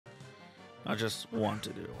not just want to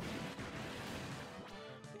do.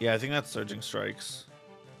 Yeah, I think that's Surging Strikes.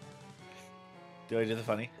 Do I do the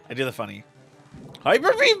funny? I do the funny.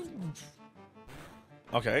 Hyper Beam!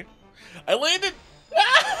 Okay. I landed!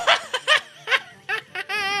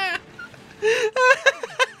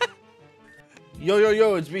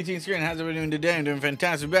 Yo, it's B-tean Screen. How's everyone doing today? I'm doing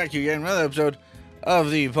fantastic. Back here again, another episode of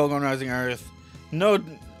the Pokemon Rising Earth. No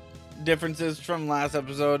differences from last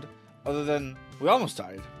episode, other than we almost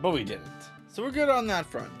died, but we didn't. So we're good on that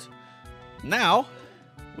front. Now,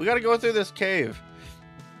 we gotta go through this cave,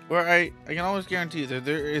 where I can almost guarantee that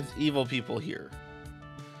there is evil people here.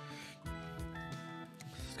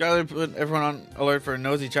 Skylar put everyone on alert for a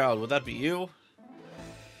nosy child. Would that be you?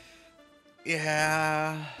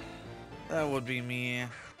 Yeah, that would be me.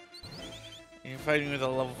 You're fighting with a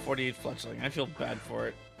level 48 fletchling. I feel bad for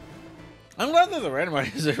it. I'm glad that the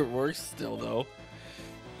randomizer works still, though.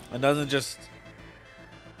 It doesn't just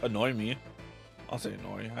annoy me. I'll say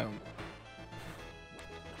annoy. I don't.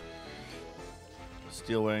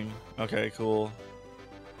 Steel Wing. Okay, cool.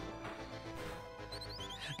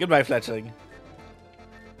 Goodbye, fletchling.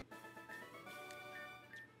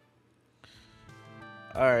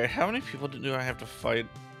 Alright, how many people do I have to fight?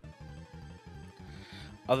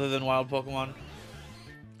 Other than wild Pokemon?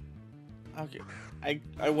 Okay.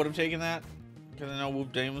 I would have taken that. Because I know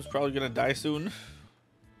Whoop Dame was probably going to die soon.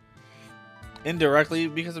 Indirectly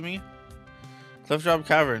because of me. Cliff Drop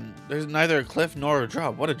Cavern. There's neither a cliff nor a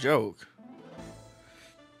drop. What a joke.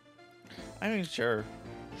 I mean, sure.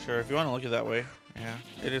 Sure, if you want to look at it that way. Yeah,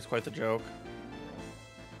 it is quite the joke.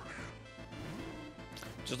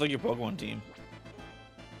 Just like your Pokemon team.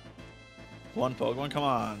 One Pokemon? Come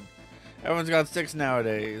on. Everyone's got 6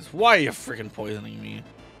 nowadays. Why are you freaking poisoning me?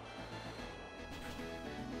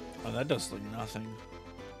 Oh, that does like nothing.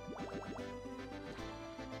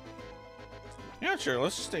 Yeah, sure.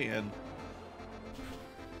 Let's just stay in.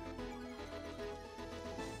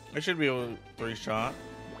 I should be able to 3-shot.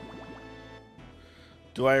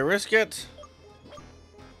 Do I risk it?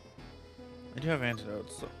 I do have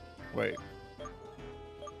antidotes. So wait.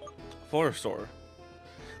 Full Restore.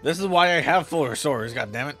 This is why I have Full Restores.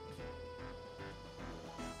 God damn it.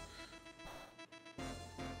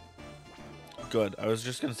 Good. I was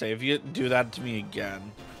just gonna say, if you do that to me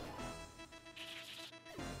again.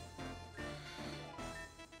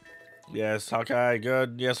 Yes, Hawkeye,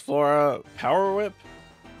 good. Yes, Flora. Power Whip.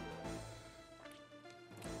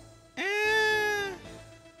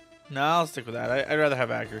 No, I'll stick with that. I'd rather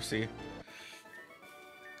have accuracy.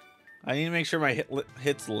 I need to make sure my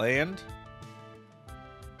hits land.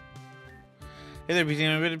 Hey there, B-tean.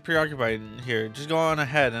 I'm a bit preoccupied here. Just go on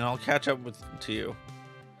ahead and I'll catch up to you.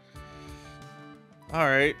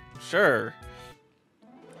 Alright, sure.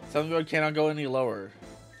 Something cannot go any lower.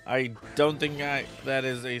 I don't think that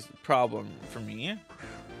is a problem for me.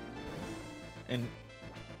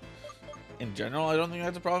 In general, I don't think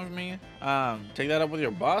that's a problem for me. Take that up with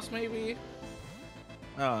your boss, maybe?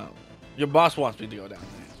 Your boss wants me to go down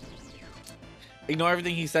there. Ignore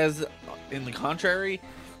everything he says in the contrary.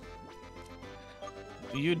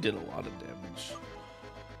 You did a lot of damage.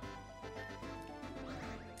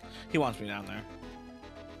 He wants me down there.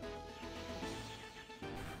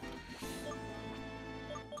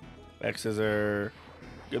 X-Scissor.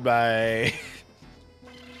 Goodbye.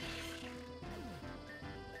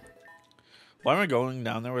 Why am I going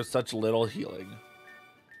down there with such little healing?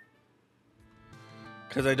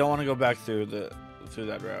 Because I don't want to go back through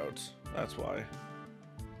that route. That's why.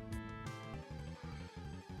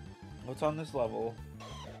 What's on this level?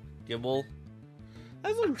 Gibble.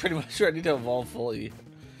 That's like pretty much ready to evolve fully.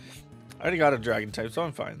 I already got a dragon type, so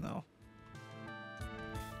I'm fine though.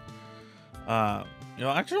 You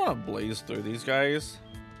know, I actually want to blaze through these guys.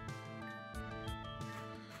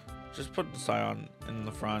 Just put Scion in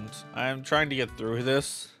the front. I'm trying to get through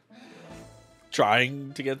this.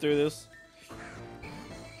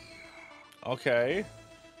 Okay.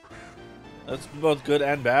 That's both good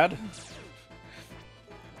and bad.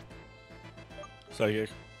 Psychic.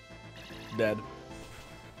 Dead.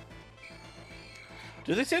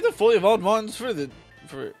 Do they save the fully evolved ones for the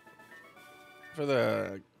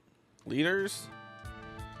leaders?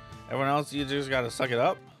 Everyone else, you just gotta suck it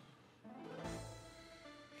up.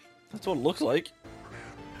 That's what it looks like.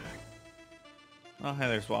 Oh, hey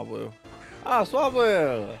there, Swablu. Ah,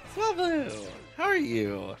 Swablu! Swablu! How are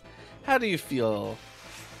you? How do you feel?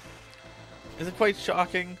 Is it quite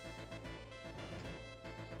shocking?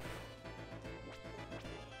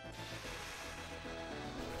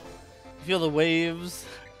 You feel the waves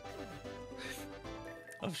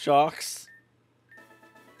of shocks?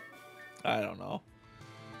 I don't know.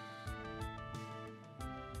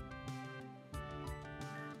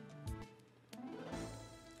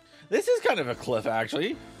 This is kind of a cliff,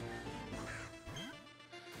 actually.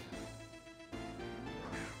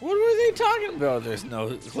 What were they talking about? There's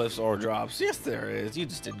no cliffs or drops. Yes, there is. You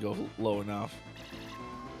just didn't go low enough.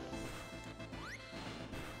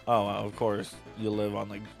 Oh, well, of course. You live on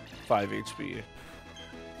like 5 HP.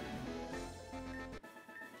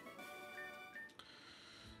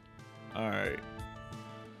 Alright.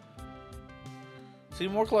 See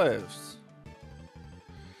more cliffs.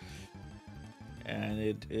 And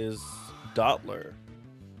it is Dottler.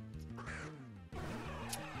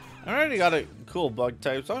 I already got a cool bug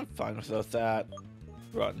type, so I'm fine without that.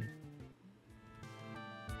 Run.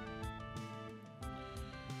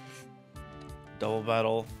 Double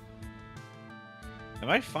battle. Am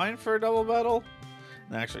I fine for a double battle?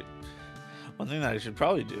 And actually, one thing that I should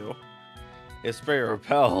probably do is spray or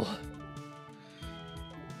repel.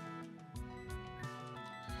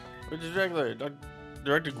 Which is regular.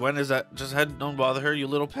 Director Gwen is that just head, don't bother her, you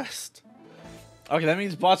little pest. Okay, that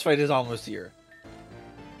means boss fight is almost here.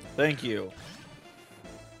 Thank you.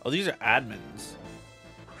 Oh, these are admins.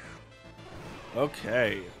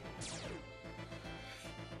 Okay.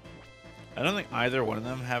 I don't think either one of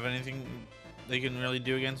them have anything they can really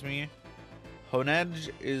do against me. Honedge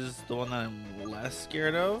is the one that I'm less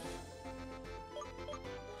scared of.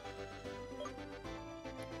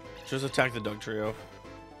 Just attack the Dug Trio.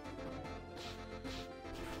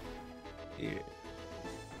 Yeah.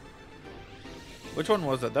 Which one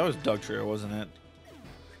was that? That was Dug Trio, wasn't it?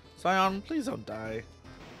 Scion, please don't die.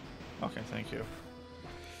 Okay, thank you.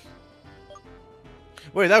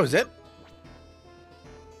 Wait, that was it?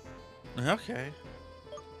 Okay.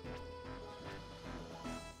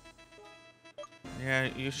 Yeah,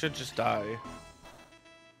 you should just die.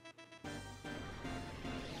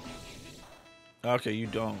 Okay, you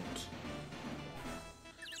don't.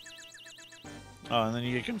 Oh, and then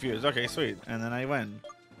you get confused. Okay, sweet. And then I win.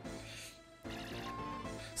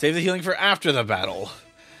 Save the healing for after the battle.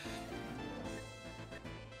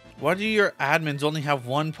 Why do your admins only have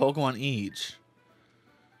one Pokemon each?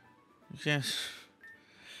 You can't...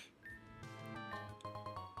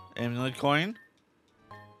 Amulet coin.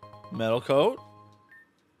 Metal coat.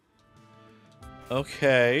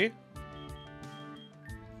 Okay.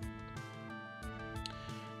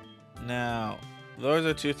 Now, those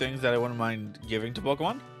are two things that I wouldn't mind giving to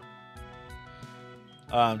Pokemon.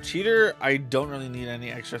 Cheater, I don't really need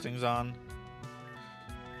any extra things on.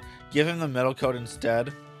 Give him the metal coat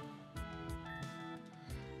instead.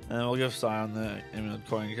 And then we'll give Scion the amulet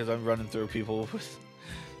coin because I'm running through people with...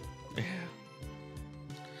 Yeah.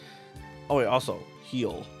 Oh wait, also,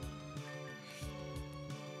 heal.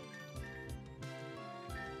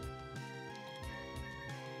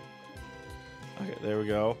 Okay, there we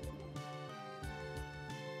go.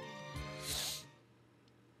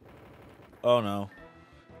 Oh no.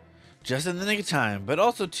 Just in the nick of time, but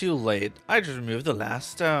also too late. I just removed the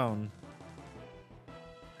last stone.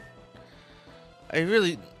 I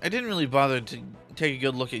didn't really bother to take a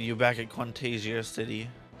good look at you back at Quantasia City.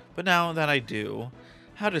 But now that I do,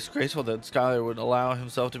 how disgraceful that Skylar would allow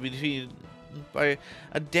himself to be defeated by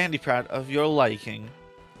a dandyprat of your liking.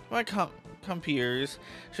 My compeers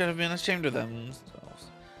should have been ashamed of themselves.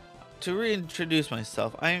 To reintroduce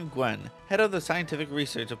myself, I am Gwen, head of the scientific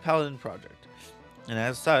research of Paladin Project, and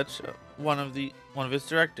as such, one of its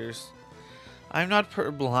directors. I am not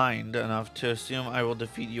blind enough to assume I will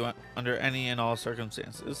defeat you under any and all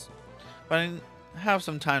circumstances, but I have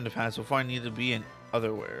some time to pass before I need to be in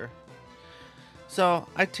otherwhere. So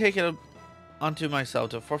I take it onto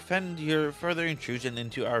myself to forfend your further intrusion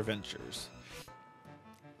into our ventures.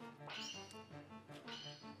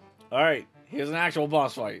 Alright, here's an actual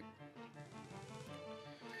boss fight.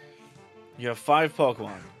 You have 5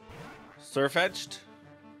 Pokemon. Surfetched.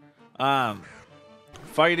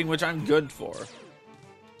 Fighting, which I'm good for.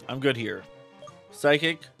 I'm good here.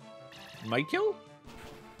 Psychic. Might kill?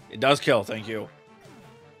 It does kill, thank you.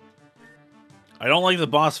 I don't like the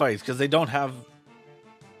boss fights because they don't have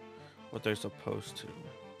what they're supposed to.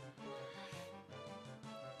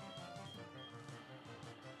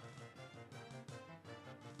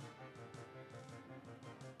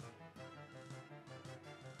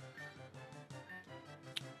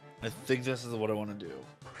 I think this is what I want to do.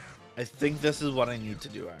 I think this is what I need to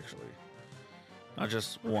do, actually. Not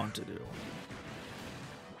just want to do.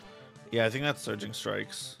 Yeah, I think that's Surging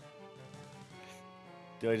Strikes.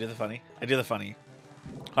 Do I do the funny? I do the funny.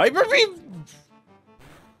 Hyper Beam!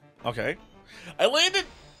 Okay. I landed!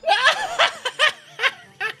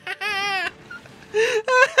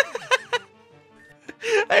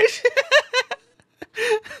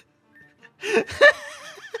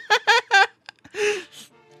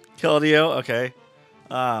 Killed you? Okay.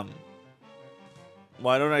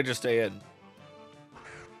 Why don't I just stay in?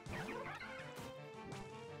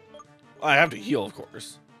 I have to heal, of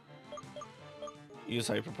course. Use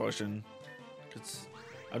hyper potion.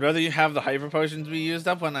 I'd rather you have the hyper potions be used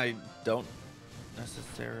up when I don't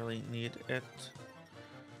necessarily need it.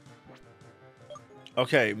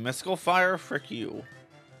 Okay, mystical fire, frick you.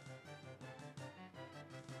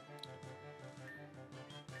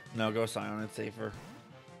 No, go Scion, it's safer.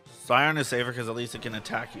 Scion is safer because at least it can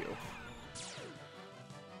attack you.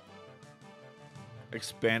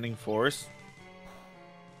 Expanding force.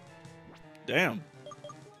 Damn.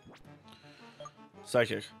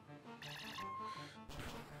 Psychic.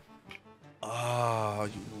 Ah,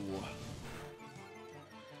 you.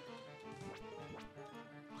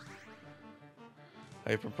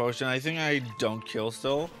 Hyper potion. I think I don't kill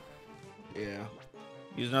still. Yeah.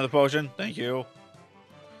 Use another potion. Thank you.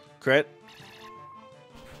 Crit.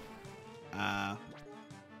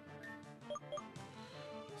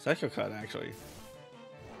 Psycho cut, actually.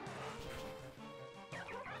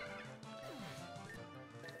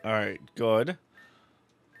 Alright, good.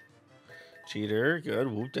 Cheater, good.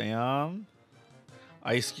 Whoop, damn.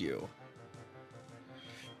 Ice Cube.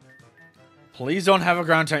 Please don't have a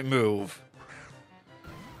ground type move.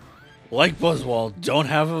 Like Buzzwole, don't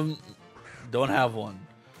have one.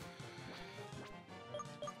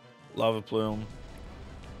 Lava Plume.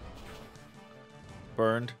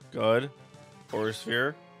 Burned, good. Aura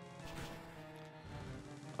Sphere.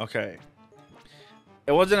 Okay.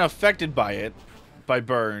 It wasn't affected by it, by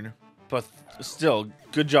burn, but still,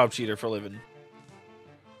 good job, Cheater, for living.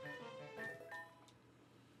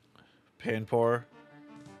 Panpour.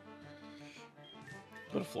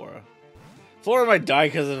 Go to Flora. Flora might die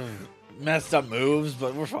because of messed up moves,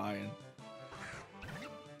 but we're fine.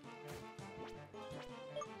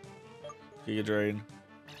 Giga Drain.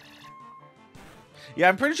 Yeah,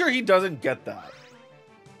 I'm pretty sure he doesn't get that.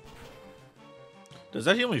 Does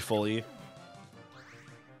that heal me fully?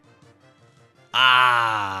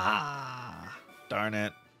 Ah, darn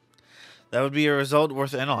it. That would be a result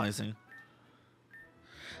worth analyzing.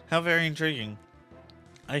 How very intriguing.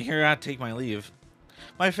 I hereat take my leave.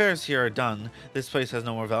 My affairs here are done. This place has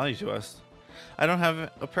no more value to us. I don't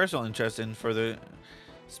have a personal interest in further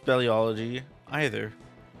speleology either.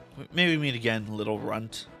 Maybe meet again, little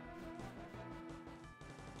runt.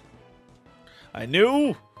 I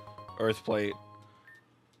knew! Earth plate.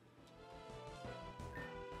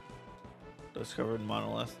 Discovered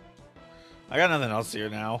monolith. I got nothing else here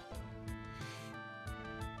now.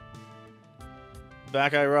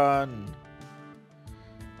 Back I run.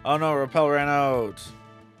 Oh no, repel ran out.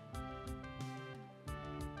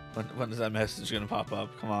 When is that message gonna pop up?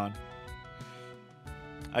 Come on.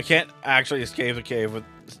 I can't actually escape a cave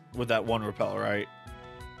with that one repel, right?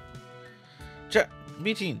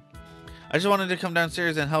 B-tean. I just wanted to come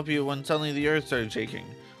downstairs and help you when suddenly the earth started shaking.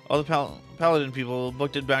 All the paladin people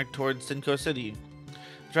booked it back towards Sinco City.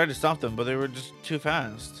 I tried to stop them, but they were just too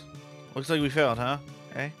fast. Looks like we failed, huh?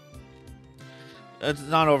 Eh? It's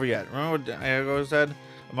not over yet. Remember what Iago said?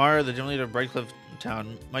 Amara, the gym leader of Brightcliff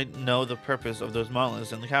Town, might know the purpose of those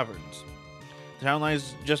monoliths in the caverns. The town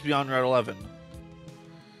lies just beyond Route 11.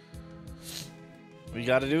 We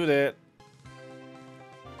gotta do that.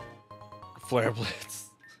 Flare Blitz.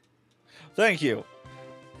 Thank you.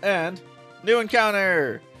 And new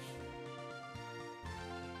encounter.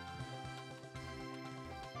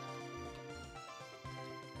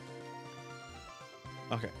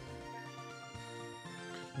 Okay.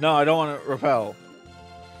 No, I don't want to repel.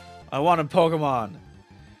 I want a Pokemon.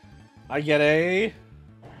 I get a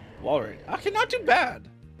Walrein. Okay, not too bad.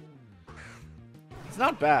 It's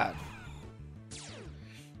not bad.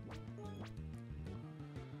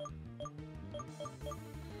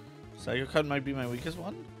 Psycho Cut might be my weakest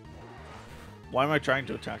one. Why am I trying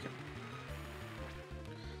to attack him?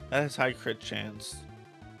 That has high crit chance.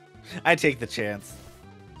 I take the chance.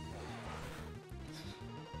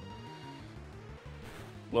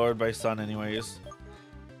 Lowered by Sun anyways.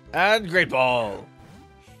 And Great Ball.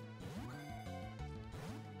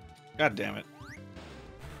 God damn it.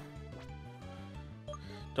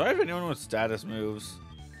 Do I have anyone with status moves?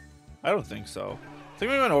 I don't think so. I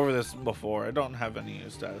think we went over this before. I don't have any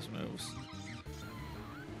status moves.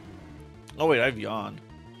 Oh wait, I have Yawn.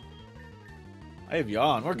 I have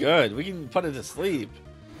Yawn. We're good. We can put it to sleep.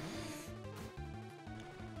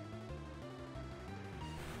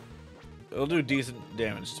 It'll do decent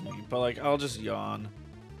damage to me, but like I'll just Yawn.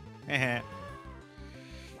 And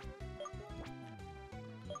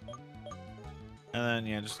then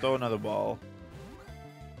yeah, just throw another ball.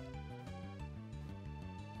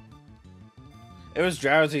 It was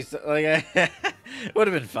drowsy, so, like it would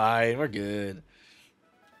have been fine. We're good.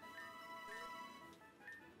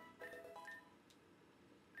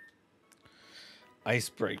 Ice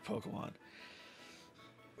Break Pokemon.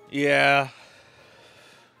 Yeah.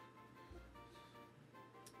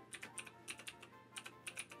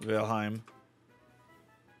 Valheim.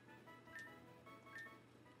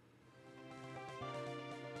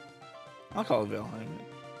 I'll call it Valheim.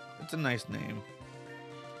 It's a nice name.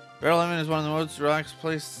 Valheim is one of the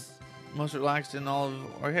most relaxed in all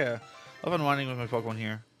of our hair. I've been winding with my Pokemon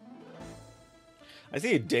here. I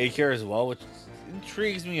see a daycare as well, which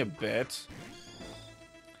intrigues me a bit.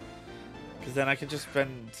 Because then I could just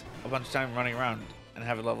spend a bunch of time running around and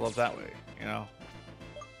have it level up that way, you know?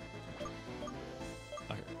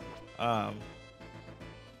 Okay.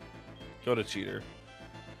 Go to Cheater.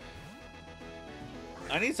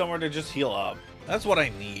 I need somewhere to just heal up. That's what I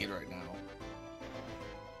need right now.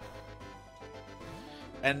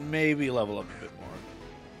 And maybe level up a bit more.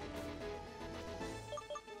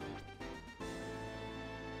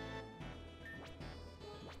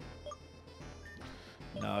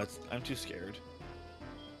 No, I'm too scared.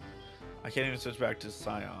 I can't even switch back to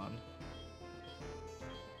Scion.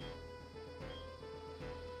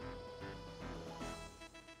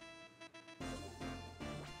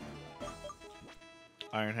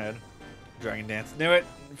 Ironhead. Dragon Dance. Knew it!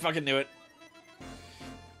 Fucking knew it.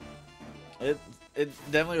 It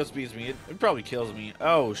definitely outspeeds me. It probably kills me.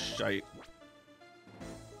 Oh, shite.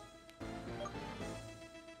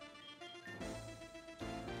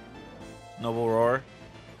 Noble Roar.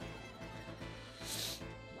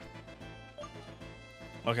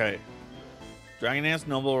 Okay. Dragon Dance,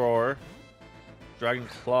 Noble Roar. Dragon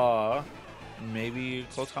Claw. Maybe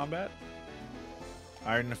Close Combat?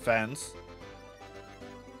 Iron Defense.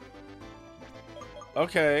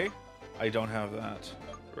 Okay. I don't have that.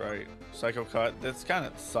 Right. Psycho Cut. This kind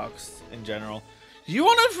of sucks in general. You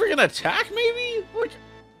want to freaking attack, maybe? Like,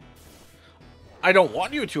 I don't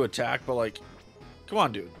want you to attack, but like, come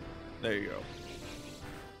on, dude. There you go.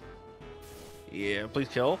 Yeah, please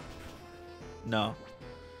kill. No.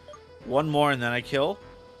 One more and then I kill.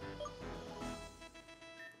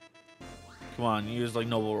 Come on, use like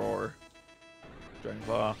Noble Roar. Dragon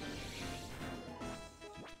Claw.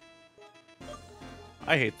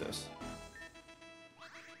 I hate this.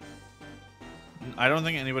 I don't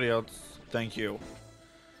think anybody else. Thank you.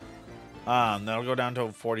 That'll go down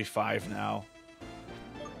to 45 now.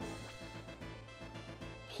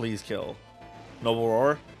 Please kill. Noble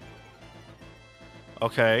Roar.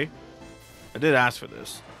 Okay. I did ask for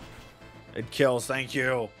this. It kills. Thank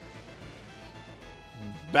you.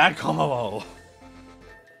 Bad combo.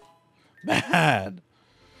 Bad.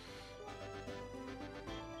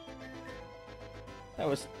 That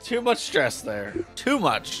was too much stress there. Too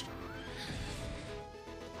much.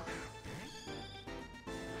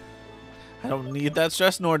 I don't need that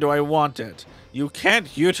stress, nor do I want it. You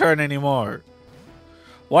can't U-turn anymore.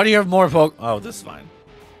 Why do you have more Pokemon? Oh, this is fine.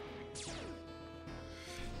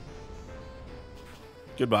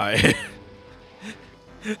 Goodbye.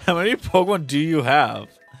 How many Pokemon do you have?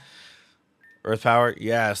 Earth Power?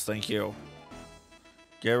 Yes, thank you.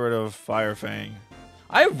 Get rid of Fire Fang.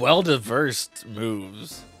 I have well-diverse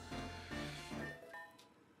moves.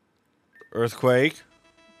 Earthquake.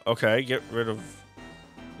 Okay, get rid of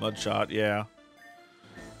Mud Shot, yeah.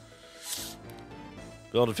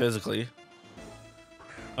 Build it physically.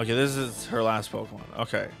 Okay, this is her last Pokemon.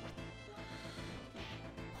 Okay.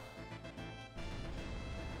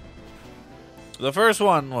 The first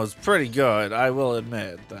one was pretty good, I will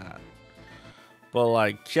admit that. But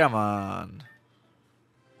like, come on.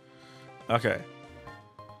 Okay.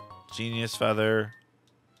 Genius Feather.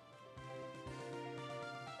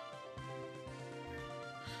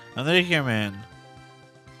 And there you came in.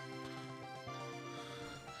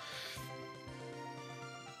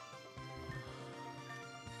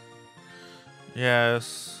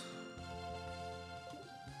 Yes.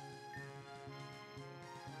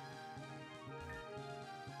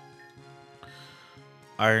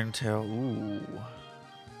 Iron Tail. Ooh.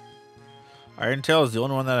 Iron Tail is the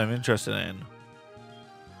only one that I'm interested in.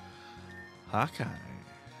 Hawkeye.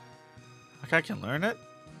 Hawkeye can learn it?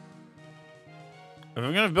 If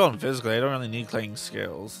I'm going to build him physically, I don't really need clicking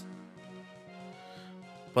skills.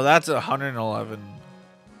 But that's 111.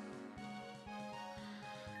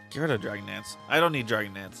 Get rid of Dragon Dance. I don't need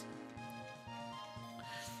Dragon Dance.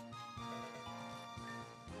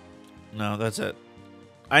 No, that's it.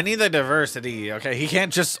 I need the diversity, okay? He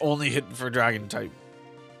can't just only hit for Dragon type.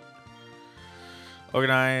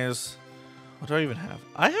 Organize. What do I even have?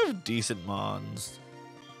 I have decent mons.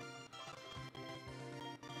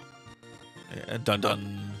 Yeah, dun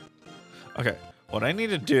dun. Okay, what I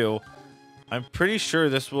need to do, I'm pretty sure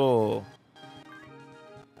this will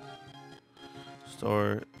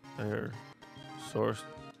store there. Source.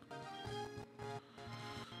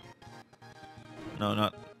 No,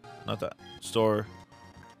 not that. Store.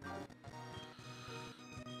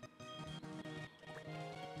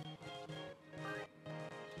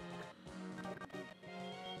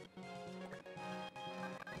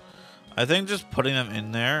 I think just putting them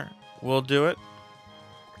in there will do it.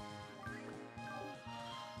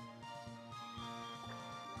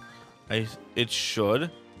 It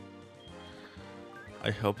should.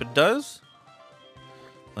 I hope it does.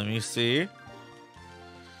 Let me see.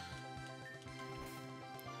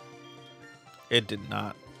 It did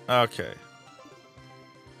not. Okay.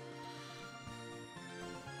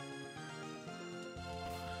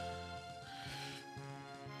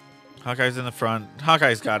 Hawkeye's in the front.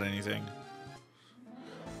 Hawkeye's got anything.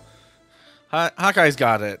 Hawkeye's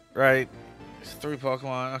got it, right? It's 3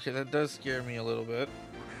 Pokemon. Okay, that does scare me a little bit.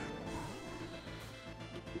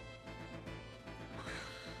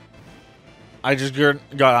 I just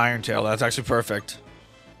got Iron Tail. That's actually perfect.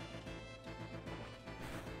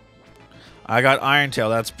 I got Iron Tail.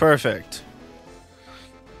 That's perfect.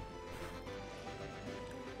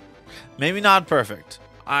 Maybe not perfect.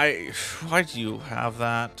 Why do you have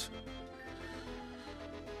that?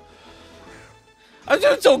 I'm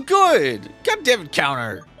doing so good. God damn it,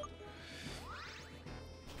 counter.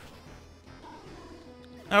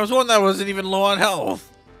 That was one that wasn't even low on health.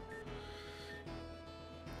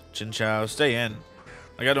 Chinchou, stay in.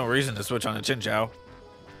 I got no reason to switch on a Chinchou.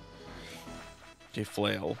 Okay,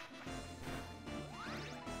 Flail.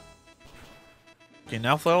 Okay,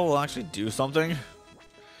 now Flail will actually do something.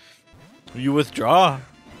 You withdraw.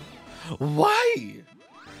 Why?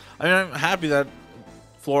 I mean, I'm happy that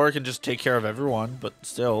Flora can just take care of everyone, but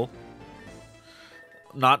still.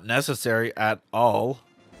 Not necessary at all.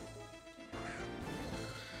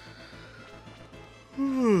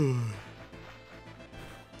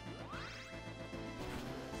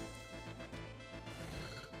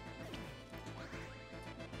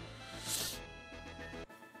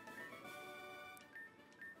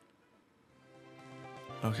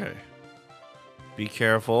 Okay. Be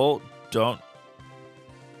careful. Don't.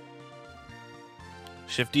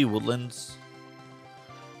 Shifty Woodlands.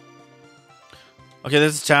 Okay,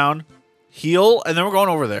 this is town. Heal, and then we're going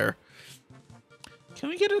over there. Can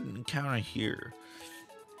we get an encounter here?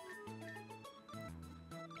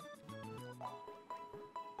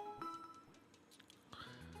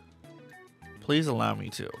 Please allow me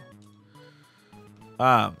to.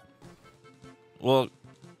 Well, we'll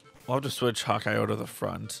have to switch Hawkeye out of the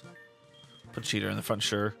front. Put Cheater in the front,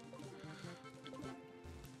 sure.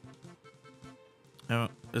 Now,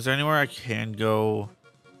 is there anywhere I can go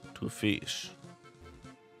to a fish?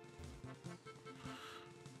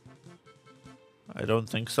 I don't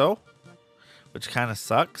think so. Which kind of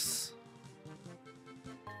sucks.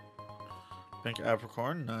 Pink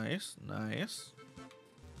Apricorn, nice, nice.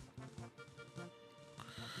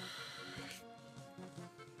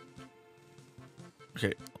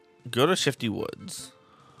 Okay, go to Shifty Woods.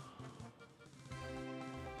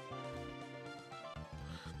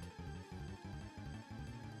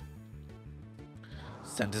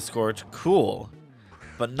 Centiskorch, cool,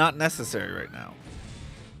 but not necessary right now.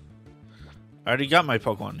 I already got my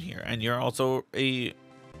Pokemon here, and you're also a...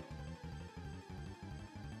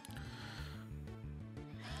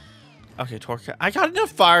 Okay, Torque. I got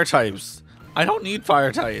enough fire types. I don't need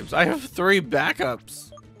fire types. I have 3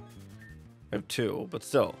 backups. I have 2, but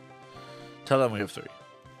still. Tell them we have 3.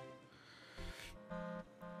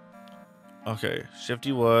 Okay,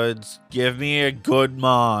 Shifty Woods. Give me a good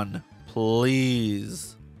mon,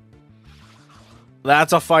 please.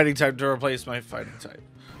 That's a fighting type to replace my fighting type.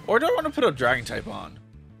 Or do I want to put a dragon type on?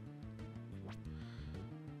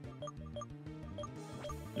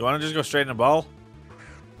 You want to just go straight in the ball?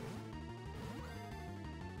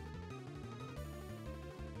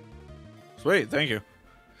 Sweet, thank you.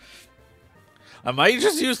 I might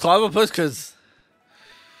just use Clobbopus because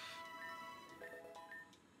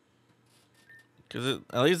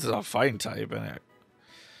at least it's a fighting type, and it.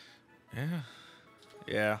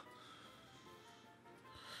 Yeah.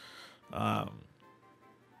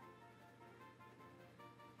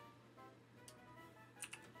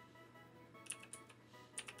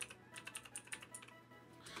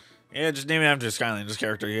 Yeah, just name it after Skylanders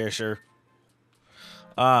character. Yeah, sure.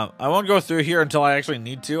 I won't go through here until I actually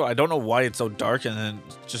need to. I don't know why it's so dark and then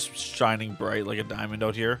just shining bright like a diamond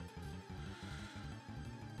out here.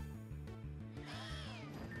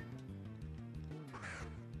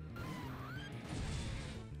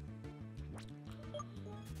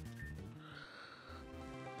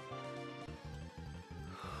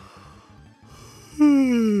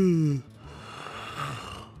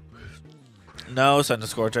 No,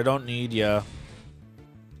 Scorch, I don't need ya.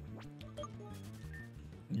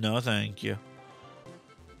 No, thank you.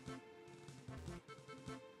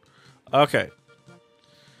 Okay.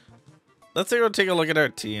 Let's go take a look at our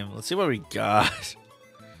team. Let's see what we got.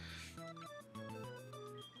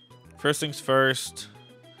 First things first.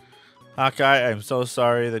 Hawkeye, I'm so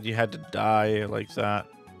sorry that you had to die like that.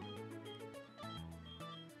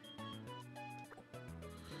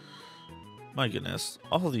 My goodness.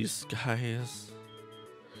 All these guys.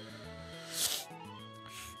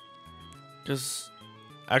 Because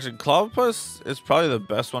actually, Clobbopus is probably the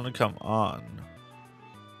best one to come on.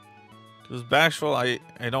 Because Bashful, I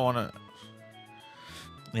don't want to...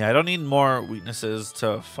 Yeah, I don't need more weaknesses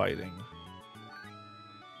to fighting.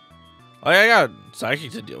 Oh, yeah, I got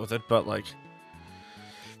Psychic to deal with it, but, like...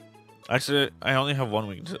 Actually, I only have one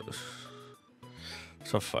weakness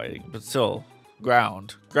to fighting, but still.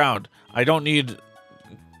 Ground. Ground. I don't need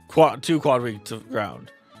two quad weak to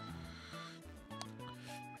ground.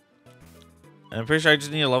 And I'm pretty sure I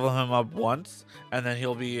just need to level him up once, and then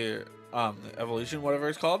he'll be evolution, whatever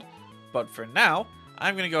it's called. But for now,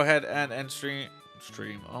 I'm gonna go ahead and end stream.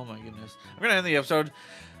 Oh my goodness! I'm gonna end the episode.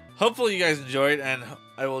 Hopefully, you guys enjoyed, and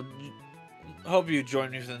I will hope you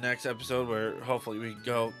join me for the next episode, where hopefully we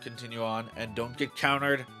continue on and don't get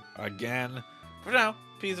countered again. For now,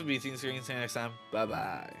 peace and B-tean. See you next time. Bye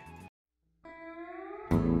bye.